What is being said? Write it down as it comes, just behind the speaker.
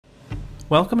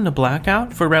Welcome to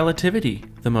Blackout for Relativity,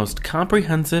 the most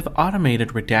comprehensive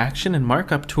automated redaction and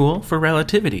markup tool for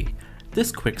relativity.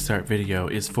 This Quickstart video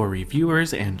is for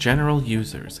reviewers and general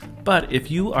users, but if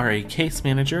you are a case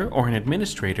manager or an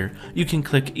administrator, you can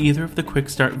click either of the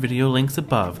Quickstart video links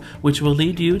above, which will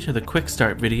lead you to the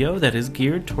Quickstart video that is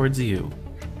geared towards you.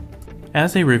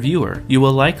 As a reviewer, you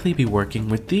will likely be working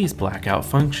with these Blackout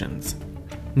functions: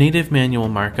 native manual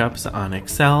markups on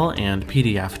Excel and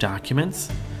PDF documents,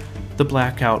 the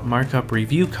Blackout Markup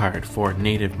Review Card for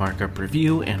native markup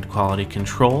review and quality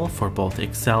control for both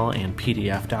Excel and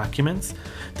PDF documents,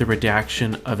 the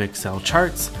redaction of Excel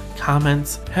charts,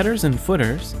 comments, headers and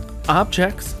footers,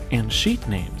 objects, and sheet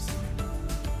names,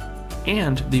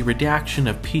 and the redaction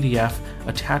of PDF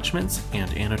attachments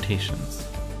and annotations.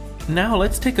 Now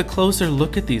let's take a closer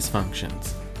look at these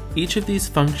functions. Each of these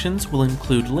functions will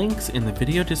include links in the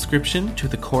video description to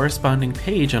the corresponding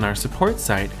page on our support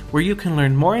site where you can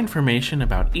learn more information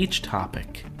about each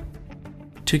topic.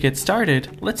 To get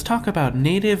started, let's talk about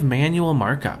native manual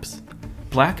markups.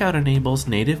 Blackout enables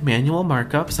native manual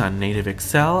markups on native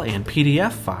Excel and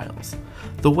PDF files.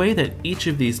 The way that each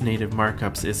of these native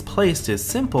markups is placed is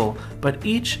simple, but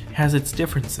each has its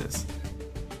differences.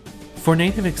 For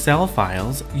native Excel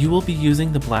files, you will be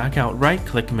using the Blackout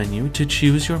right-click menu to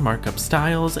choose your markup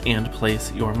styles and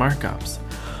place your markups.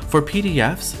 For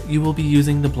PDFs, you will be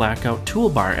using the Blackout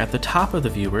toolbar at the top of the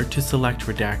viewer to select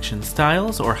redaction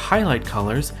styles or highlight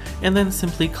colors, and then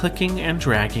simply clicking and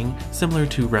dragging, similar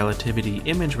to relativity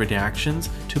image redactions,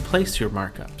 to place your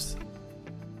markups.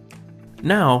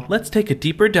 Now, let's take a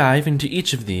deeper dive into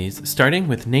each of these, starting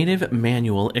with native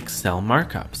manual Excel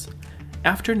markups.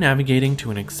 After navigating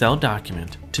to an Excel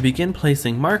document, to begin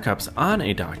placing markups on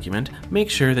a document,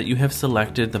 make sure that you have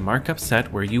selected the markup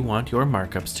set where you want your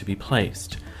markups to be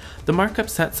placed. The markup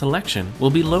set selection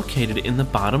will be located in the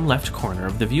bottom left corner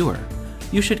of the viewer.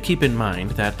 You should keep in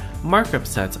mind that markup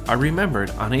sets are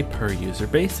remembered on a per-user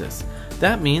basis.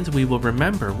 That means we will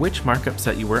remember which markup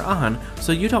set you were on,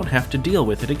 so you don't have to deal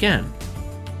with it again.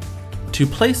 To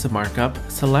place a markup,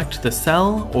 select the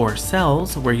cell or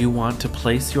cells where you want to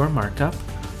place your markup,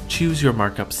 choose your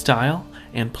markup style,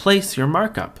 and place your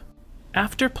markup.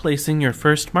 After placing your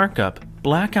first markup,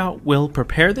 Blackout will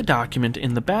prepare the document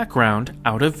in the background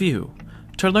out of view.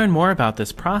 To learn more about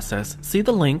this process, see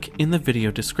the link in the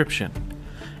video description.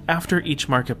 After each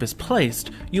markup is placed,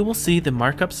 you will see the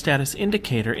markup status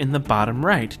indicator in the bottom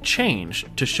right change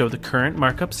to show the current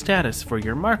markup status for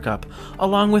your markup,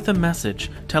 along with a message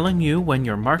telling you when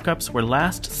your markups were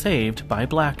last saved by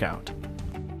Blackout.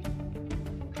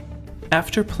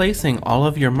 After placing all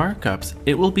of your markups,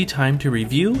 it will be time to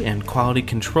review and quality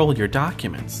control your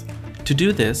documents. To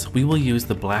do this, we will use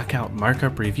the Blackout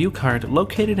Markup Review Card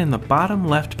located in the bottom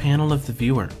left panel of the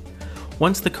viewer.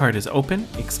 Once the card is open,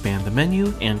 expand the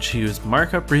menu and choose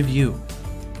Markup Review.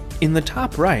 In the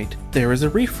top right, there is a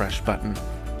refresh button.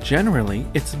 Generally,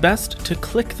 it's best to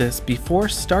click this before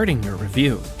starting your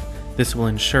review. This will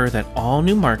ensure that all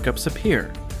new markups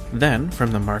appear. Then,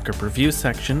 from the Markup Review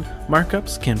section,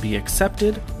 markups can be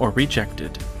accepted or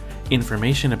rejected.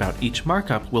 Information about each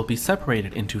markup will be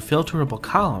separated into filterable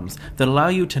columns that allow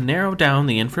you to narrow down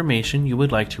the information you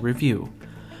would like to review.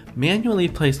 Manually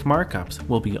placed markups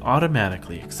will be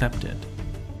automatically accepted.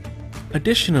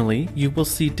 Additionally, you will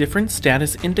see different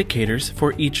status indicators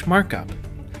for each markup.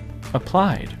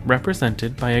 Applied,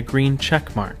 represented by a green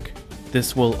check mark.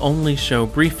 This will only show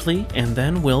briefly and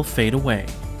then will fade away.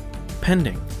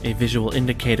 Pending, a visual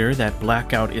indicator that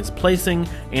Blackout is placing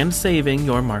and saving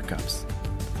your markups.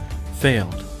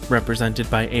 Failed, represented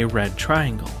by a red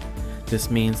triangle.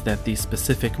 This means that the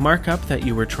specific markup that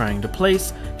you were trying to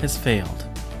place has failed.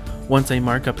 Once a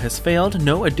markup has failed,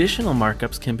 no additional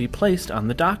markups can be placed on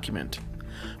the document.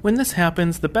 When this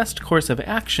happens, the best course of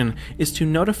action is to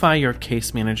notify your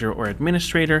case manager or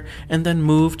administrator and then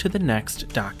move to the next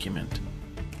document.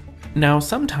 Now,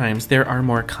 sometimes there are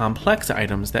more complex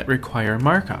items that require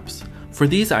markups. For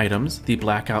these items, the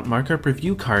Blackout Markup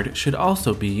Review Card should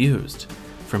also be used.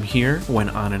 From here, when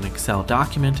on an Excel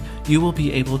document, you will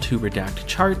be able to redact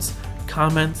charts,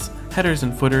 comments, headers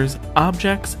and footers,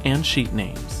 objects, and sheet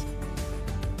names.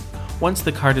 Once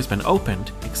the card has been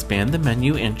opened, expand the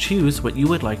menu and choose what you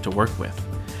would like to work with.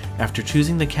 After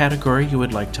choosing the category you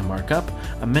would like to mark up,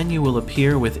 a menu will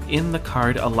appear within the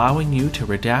card allowing you to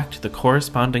redact the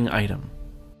corresponding item.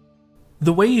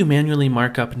 The way you manually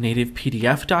mark up native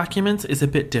PDF documents is a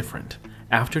bit different.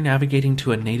 After navigating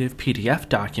to a native PDF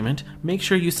document, make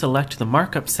sure you select the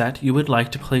markup set you would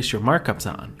like to place your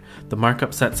markups on. The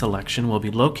markup set selection will be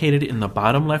located in the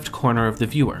bottom left corner of the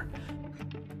viewer.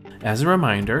 As a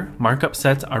reminder, markup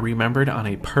sets are remembered on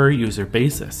a per-user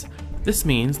basis. This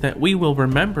means that we will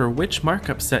remember which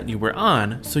markup set you were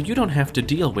on, so you don't have to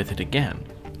deal with it again.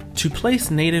 To place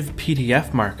native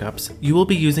PDF markups, you will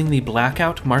be using the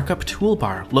Blackout Markup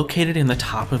toolbar located in the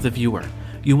top of the viewer.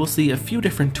 You will see a few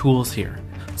different tools here.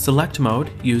 Select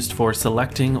mode, used for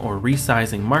selecting or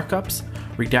resizing markups,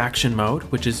 redaction mode,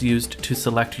 which is used to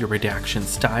select your redaction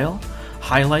style,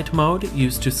 highlight mode,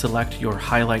 used to select your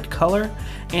highlight color,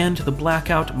 and the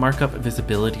blackout markup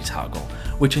visibility toggle,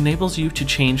 which enables you to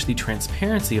change the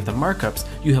transparency of the markups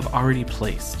you have already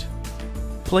placed.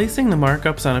 Placing the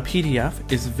markups on a PDF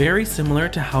is very similar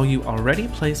to how you already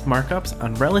place markups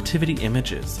on relativity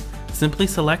images. Simply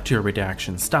select your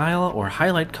redaction style or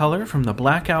highlight color from the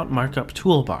Blackout Markup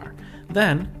toolbar.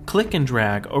 Then, click and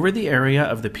drag over the area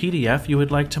of the PDF you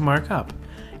would like to mark up.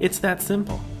 It's that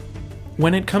simple.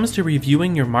 When it comes to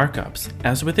reviewing your markups,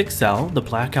 as with Excel, the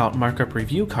Blackout Markup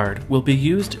Review card will be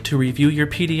used to review your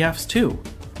PDFs too.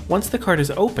 Once the card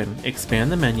is open,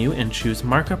 expand the menu and choose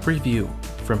Markup Review.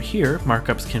 From here,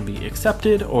 markups can be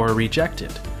accepted or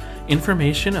rejected.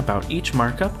 Information about each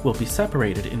markup will be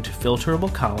separated into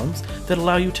filterable columns that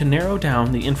allow you to narrow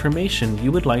down the information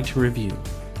you would like to review.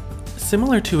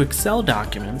 Similar to Excel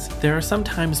documents, there are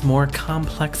sometimes more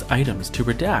complex items to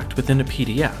redact within a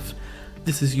PDF.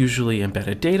 This is usually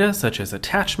embedded data such as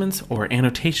attachments or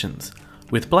annotations.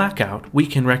 With Blackout, we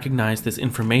can recognize this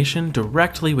information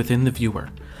directly within the viewer.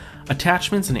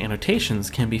 Attachments and annotations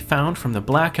can be found from the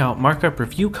Blackout Markup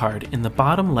Review card in the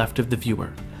bottom left of the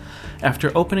viewer.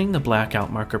 After opening the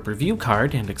Blackout Markup Review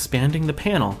card and expanding the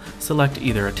panel, select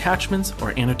either Attachments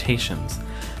or Annotations.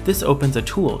 This opens a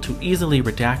tool to easily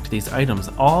redact these items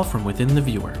all from within the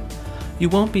viewer. You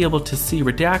won't be able to see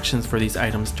redactions for these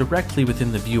items directly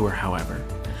within the viewer, however.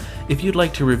 If you'd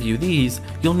like to review these,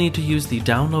 you'll need to use the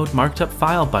Download Marked Up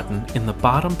File button in the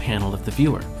bottom panel of the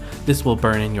viewer. This will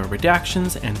burn in your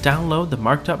redactions and download the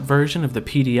marked up version of the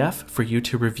PDF for you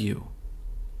to review.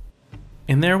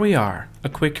 And there we are, a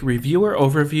quick reviewer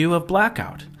overview of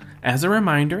Blackout. As a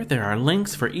reminder, there are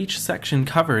links for each section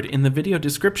covered in the video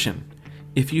description.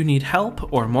 If you need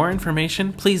help or more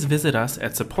information, please visit us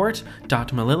at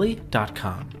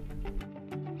support.milyli.com.